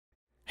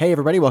Hey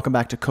everybody, welcome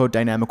back to Code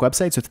Dynamic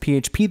Websites with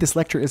PHP. This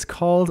lecture is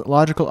called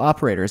Logical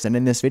Operators, and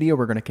in this video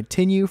we're going to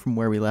continue from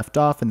where we left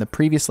off in the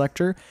previous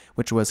lecture,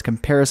 which was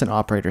comparison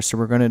operators. So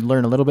we're going to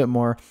learn a little bit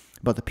more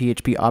about the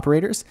PHP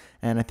operators,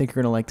 and I think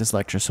you're going to like this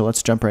lecture, so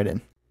let's jump right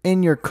in.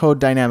 In your Code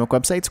Dynamic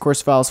Websites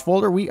course files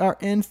folder, we are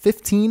in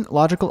 15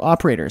 logical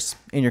operators.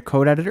 In your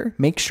code editor,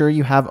 make sure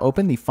you have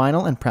open the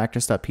final and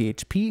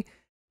practice.php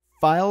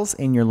files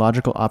in your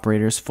logical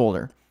operators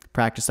folder.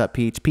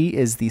 Practice.php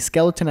is the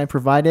skeleton I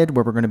provided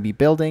where we're going to be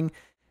building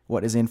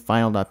what is in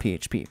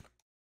final.php.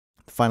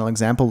 The final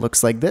example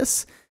looks like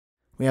this.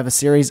 We have a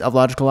series of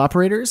logical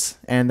operators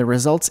and the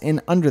results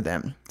in under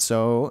them.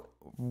 So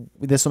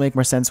this will make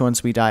more sense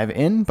once we dive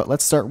in, but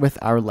let's start with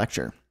our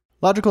lecture.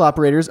 Logical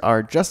operators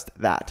are just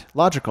that,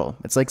 logical.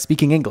 It's like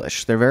speaking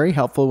English. They're very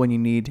helpful when you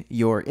need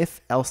your if,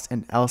 else,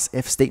 and else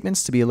if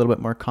statements to be a little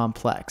bit more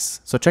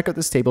complex. So check out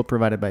this table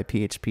provided by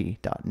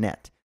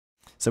php.net.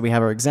 So we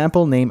have our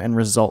example, name, and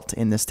result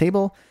in this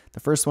table. The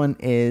first one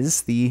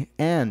is the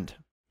AND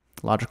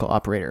logical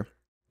operator.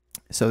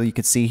 So you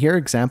could see here,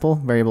 example,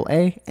 variable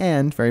A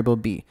and variable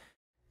B.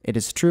 It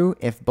is true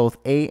if both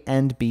A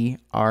and B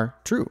are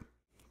true.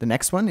 The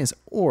next one is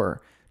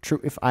OR, true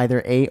if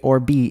either A or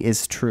B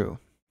is true.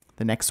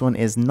 The next one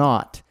is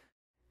NOT.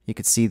 You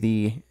could see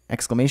the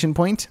exclamation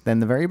point,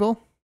 then the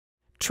variable.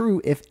 True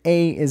if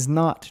A is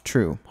not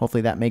true.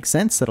 Hopefully that makes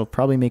sense. That'll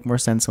probably make more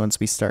sense once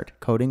we start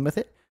coding with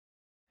it.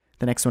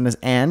 The next one is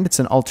AND. It's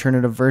an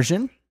alternative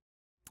version.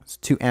 It's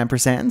two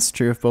ampersands,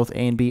 true if both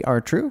A and B are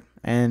true.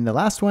 And the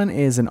last one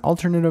is an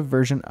alternative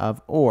version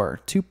of OR,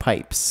 two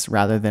pipes,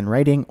 rather than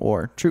writing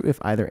OR, true if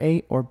either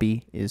A or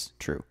B is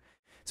true.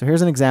 So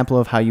here's an example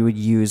of how you would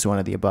use one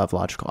of the above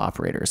logical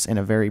operators in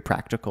a very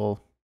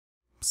practical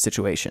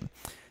situation.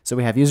 So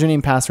we have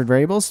username, password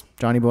variables,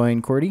 Johnny Boy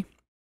and QWERTY.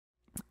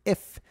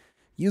 If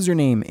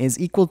username is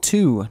equal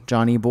to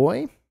Johnny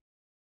Boy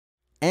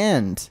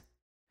and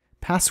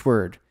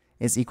password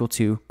is equal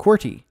to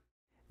QWERTY,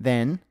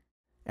 then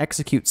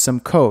execute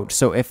some code.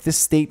 So if this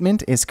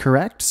statement is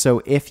correct,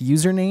 so if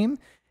username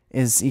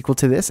is equal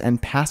to this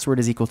and password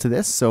is equal to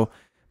this, so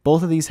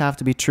both of these have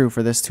to be true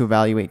for this to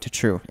evaluate to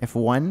true. If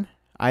one,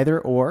 either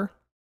or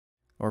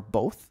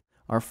both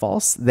are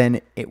false,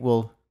 then it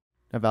will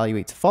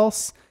evaluate to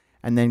false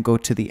and then go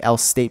to the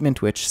else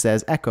statement, which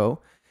says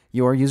echo,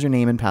 your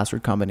username and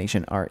password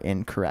combination are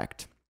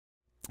incorrect.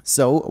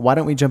 So why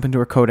don't we jump into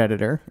our code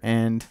editor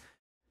and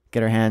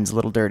get our hands a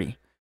little dirty.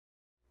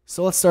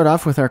 So let's start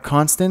off with our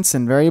constants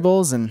and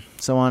variables and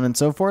so on and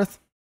so forth.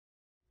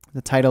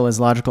 The title is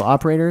logical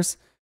operators.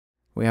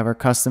 We have our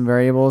custom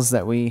variables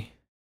that we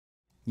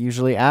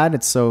usually add.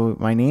 It's so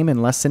my name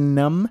and lesson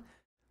num.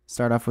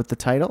 Start off with the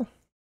title.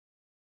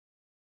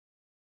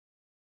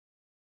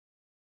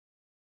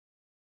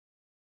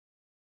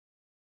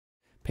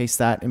 Paste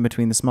that in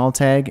between the small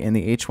tag and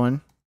the H1.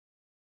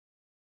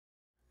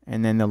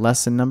 And then the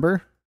lesson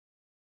number.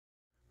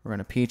 We're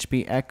going to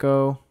PHP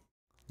echo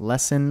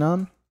lesson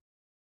num.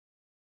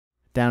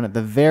 Down at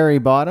the very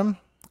bottom,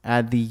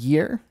 add the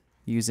year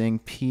using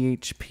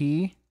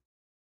PHP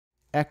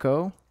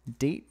echo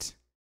date,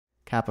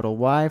 capital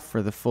Y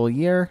for the full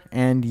year,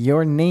 and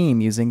your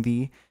name using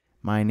the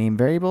my name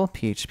variable,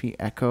 PHP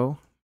echo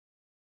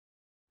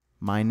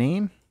my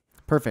name.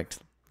 Perfect.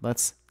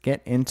 Let's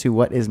get into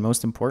what is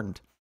most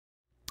important.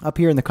 Up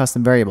here in the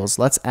custom variables,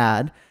 let's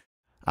add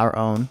our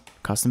own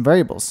custom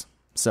variables.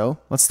 So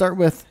let's start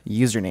with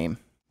username.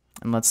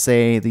 And let's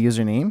say the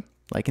username,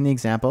 like in the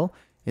example,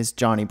 is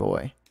Johnny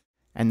Boy.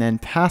 And then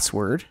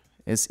password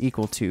is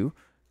equal to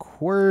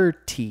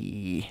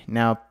QWERTY.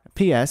 Now,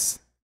 PS,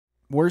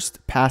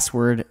 worst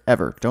password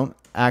ever. Don't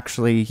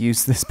actually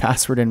use this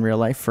password in real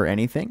life for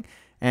anything.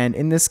 And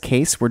in this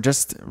case, we're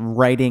just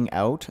writing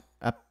out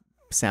a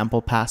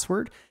sample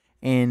password.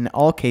 In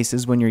all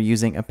cases, when you're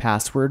using a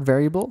password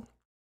variable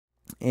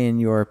in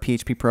your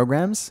PHP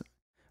programs,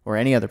 or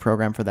any other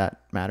program for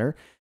that matter,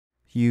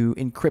 you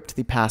encrypt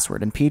the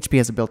password. And PHP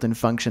has a built-in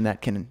function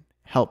that can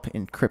help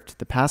encrypt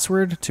the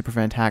password to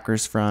prevent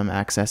hackers from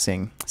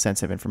accessing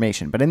sensitive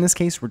information. But in this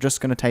case, we're just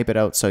going to type it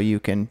out so you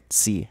can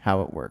see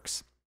how it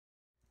works.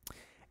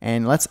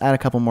 And let's add a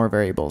couple more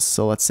variables.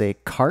 So let's say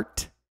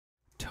cart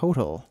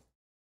total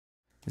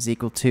is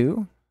equal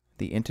to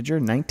the integer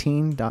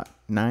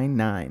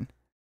 19.99.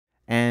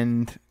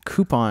 And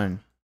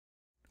coupon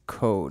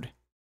code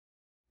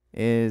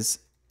is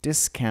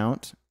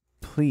discount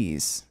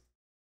please.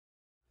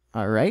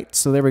 All right,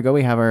 so there we go.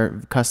 We have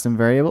our custom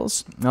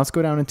variables. Now let's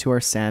go down into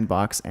our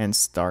sandbox and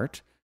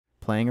start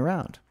playing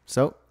around.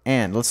 So,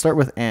 and let's start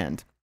with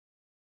and.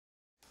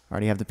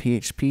 Already have the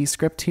PHP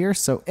script here.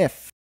 So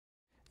if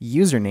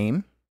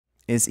username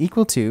is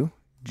equal to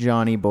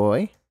Johnny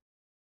Boy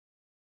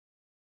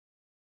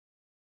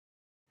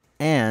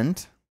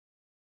and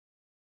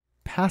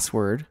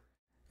password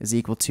is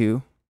equal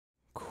to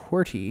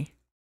QWERTY,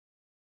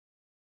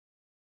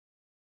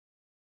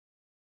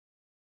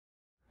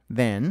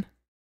 then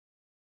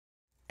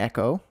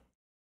echo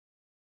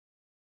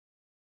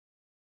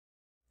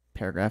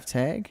paragraph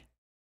tag,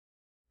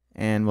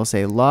 and we'll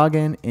say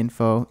login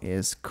info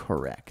is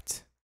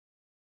correct.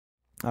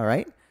 All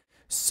right.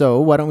 So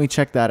why don't we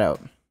check that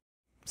out?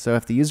 So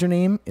if the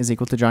username is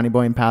equal to Johnny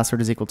Boy and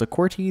password is equal to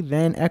QWERTY,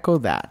 then echo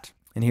that.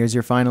 And here's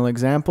your final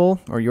example,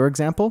 or your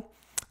example.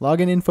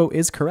 Login info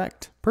is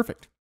correct.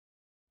 Perfect.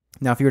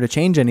 Now, if you were to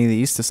change any of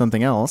these to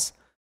something else,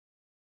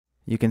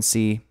 you can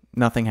see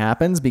nothing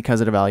happens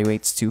because it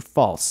evaluates to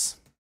false.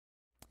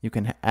 You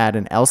can add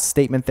an else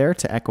statement there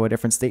to echo a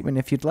different statement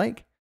if you'd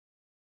like.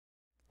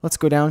 Let's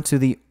go down to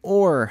the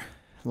OR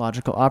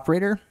logical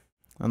operator,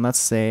 and let's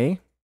say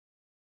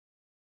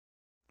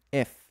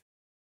if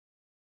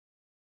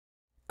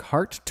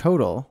cart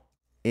total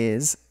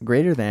is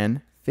greater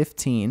than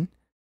 15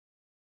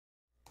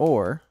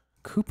 or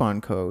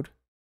coupon code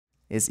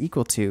is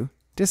equal to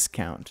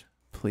discount,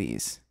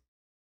 please.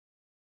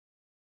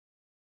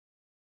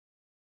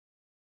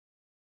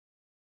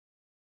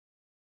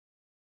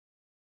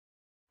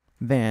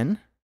 Then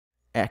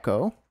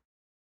echo,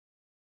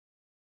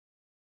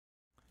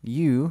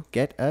 you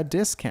get a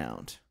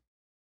discount.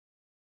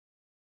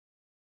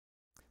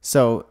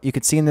 So you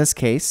could see in this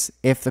case,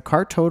 if the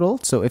cart total,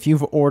 so if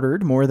you've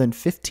ordered more than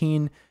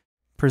 15,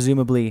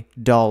 presumably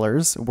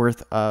dollars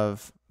worth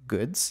of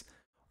goods,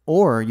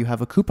 or you have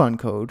a coupon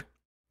code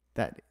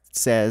that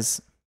says,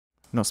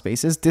 no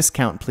spaces,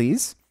 discount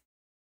please,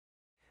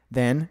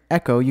 then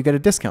echo, you get a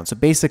discount. So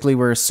basically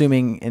we're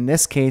assuming in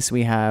this case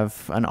we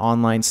have an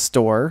online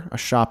store, a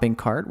shopping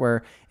cart,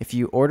 where if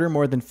you order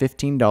more than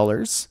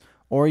 $15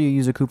 or you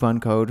use a coupon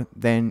code,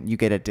 then you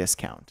get a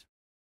discount.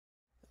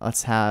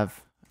 Let's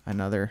have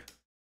another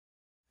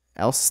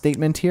else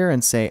statement here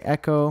and say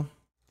echo,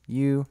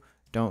 you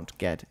don't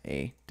get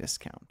a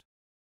discount.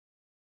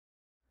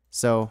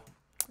 So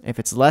if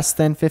it's less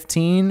than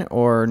 15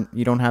 or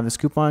you don't have this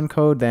coupon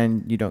code,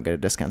 then you don't get a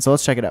discount. So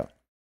let's check it out.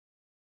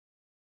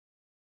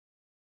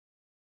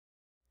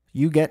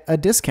 You get a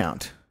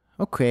discount.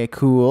 Okay,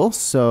 cool.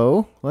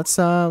 So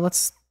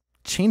let's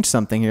change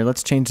something here.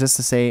 Let's change this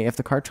to say if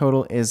the cart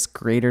total is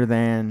greater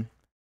than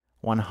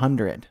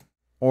 100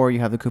 or you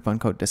have the coupon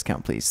code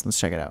discount, please. Let's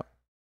check it out.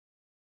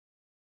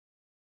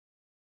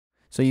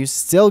 So you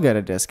still get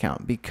a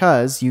discount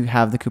because you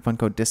have the coupon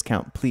code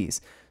discount,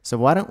 please. So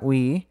why don't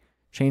we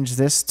change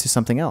this to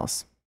something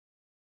else?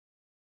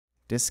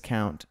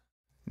 Discount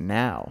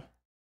now.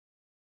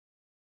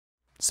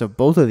 So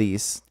both of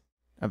these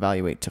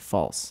evaluate to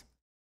false.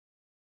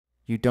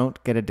 You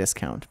don't get a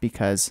discount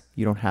because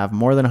you don't have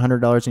more than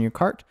 $100 in your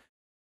cart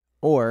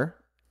or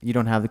you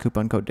don't have the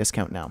coupon code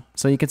discount now.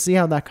 So you can see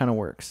how that kind of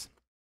works.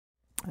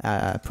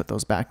 Put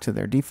those back to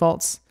their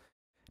defaults.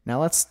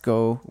 Now let's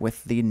go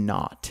with the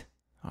not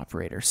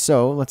operator.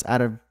 So let's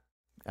add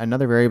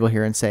another variable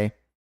here and say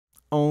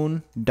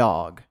own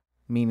dog,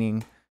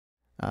 meaning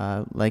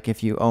like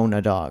if you own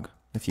a dog,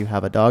 if you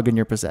have a dog in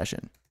your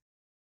possession.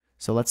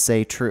 So let's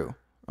say true.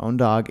 Own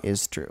dog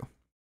is true.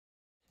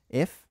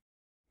 If,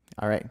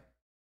 all right,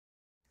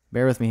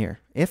 bear with me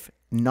here. If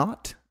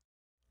not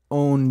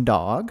own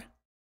dog,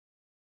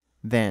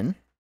 then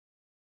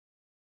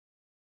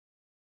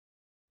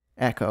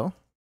echo,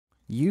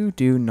 you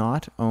do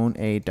not own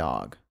a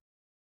dog.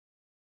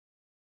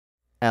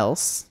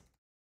 Else,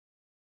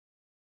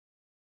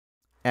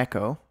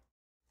 echo,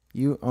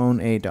 you own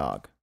a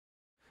dog.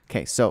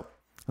 Okay, so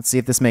let's see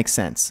if this makes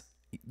sense.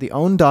 The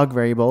own dog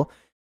variable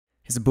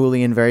is a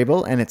Boolean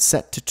variable and it's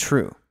set to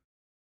true.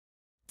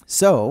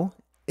 So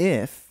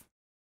if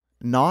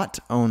not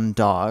own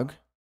dog,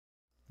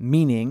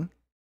 meaning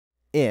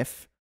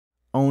if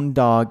own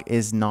dog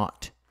is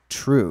not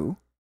true,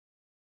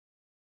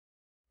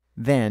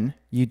 then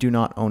you do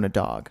not own a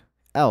dog.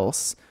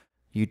 Else,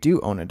 you do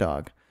own a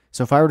dog.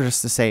 So if I were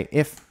just to say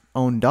if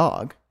own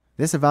dog,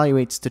 this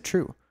evaluates to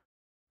true,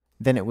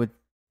 then it would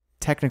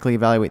technically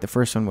evaluate the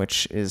first one,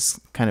 which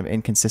is kind of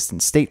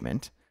inconsistent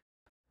statement.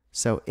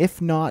 So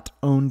if not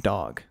own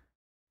dog,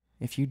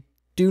 if you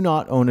do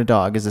not own a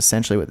dog is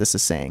essentially what this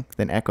is saying,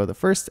 then echo the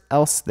first,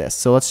 else this.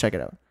 So let's check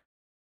it out.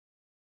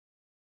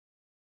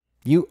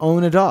 You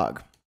own a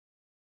dog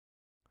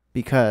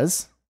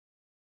because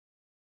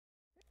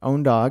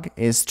own dog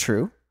is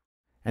true,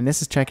 and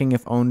this is checking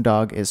if own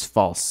dog is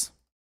false.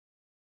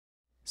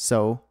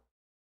 So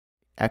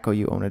echo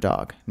you own a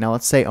dog. Now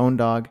let's say own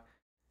dog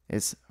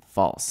is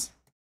false.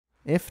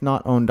 If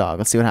not own dog,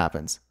 let's see what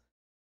happens.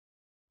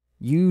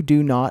 You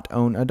do not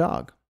own a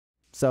dog.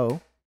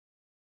 So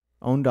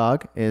own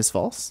dog is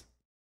false.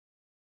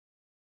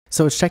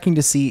 So it's checking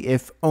to see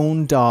if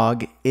own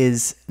dog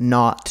is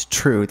not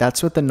true.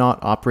 That's what the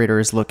not operator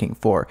is looking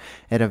for.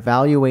 It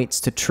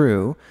evaluates to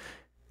true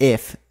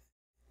if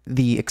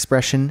the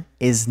expression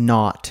is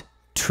not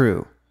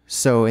true.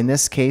 So in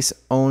this case,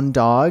 own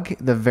dog,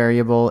 the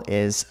variable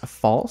is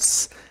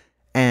false.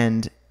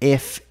 And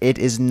if it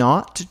is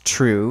not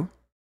true,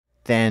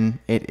 then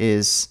it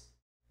is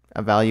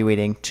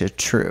evaluating to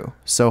true.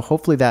 So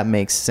hopefully that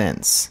makes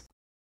sense.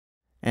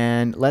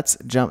 And let's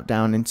jump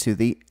down into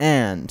the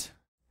and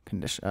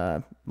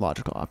condition,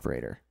 logical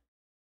operator.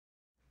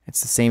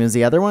 It's the same as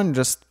the other one,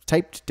 just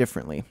typed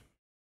differently.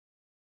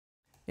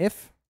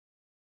 If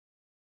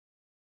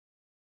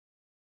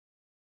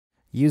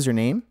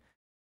username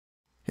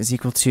is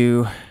equal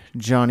to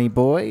Johnny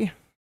boy,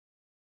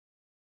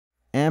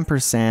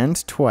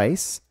 ampersand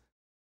twice,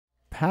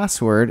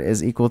 password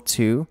is equal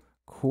to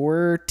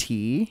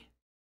QWERTY,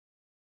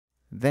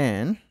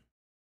 then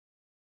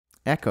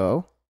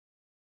echo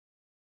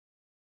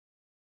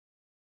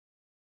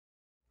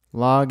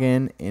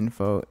login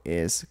info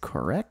is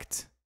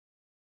correct,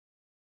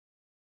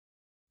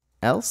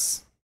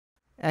 else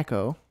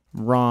echo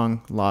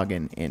wrong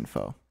login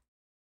info.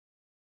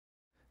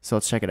 So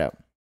let's check it out.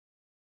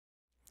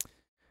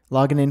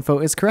 Login info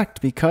is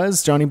correct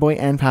because Johnny boy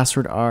and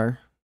password are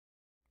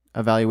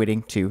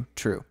evaluating to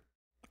true.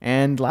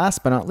 And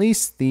last but not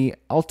least, the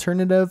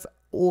alternative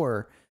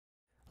OR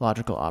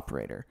logical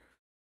operator.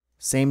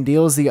 Same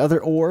deal as the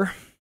other OR.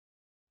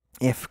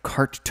 If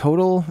cart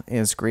total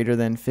is greater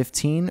than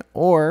 15,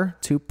 or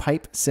two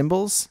pipe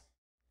symbols,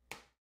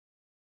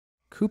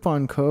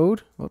 coupon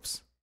code,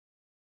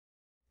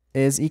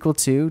 is equal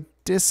to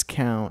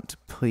discount,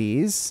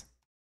 please.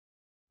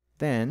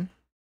 Then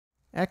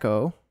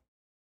echo,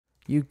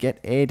 you get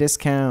a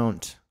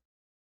discount.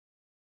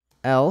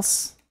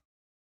 Else,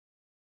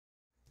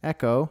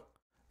 echo,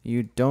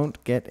 you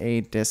don't get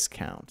a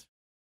discount.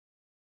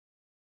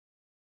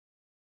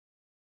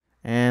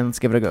 And let's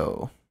give it a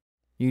go.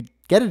 You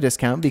get a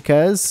discount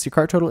because your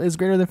cart total is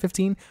greater than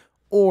 15,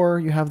 or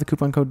you have the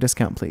coupon code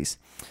discount, please.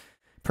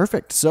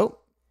 Perfect. So,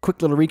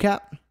 quick little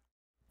recap.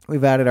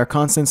 We've added our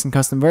constants and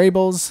custom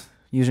variables,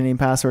 username,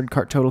 password,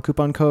 cart total,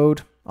 coupon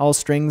code, all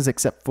strings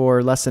except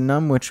for less than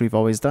num, which we've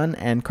always done,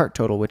 and cart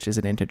total, which is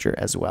an integer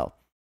as well.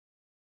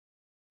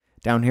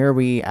 Down here,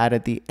 we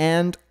added the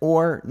and,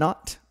 or,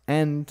 not,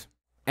 and,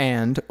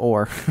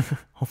 or.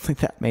 Hopefully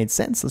that made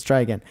sense. Let's try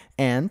again.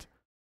 And,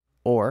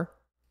 or,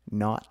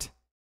 not,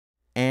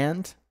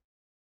 and,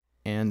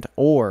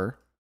 or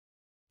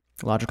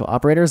logical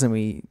operators. And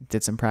we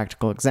did some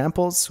practical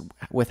examples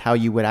with how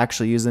you would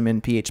actually use them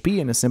in PHP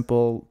in a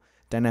simple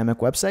dynamic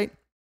website.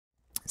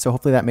 So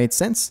hopefully that made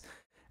sense.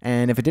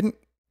 And if it didn't,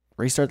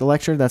 restart the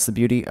lecture. That's the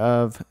beauty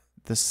of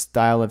the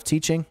style of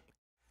teaching.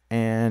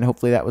 And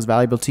hopefully that was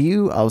valuable to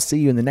you. I'll see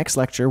you in the next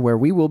lecture where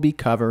we will be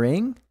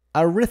covering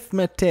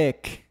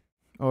arithmetic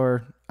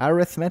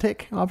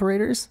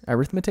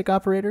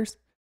operators,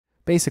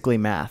 basically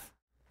math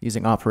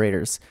using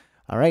operators.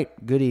 All right,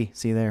 goodie.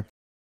 See you there.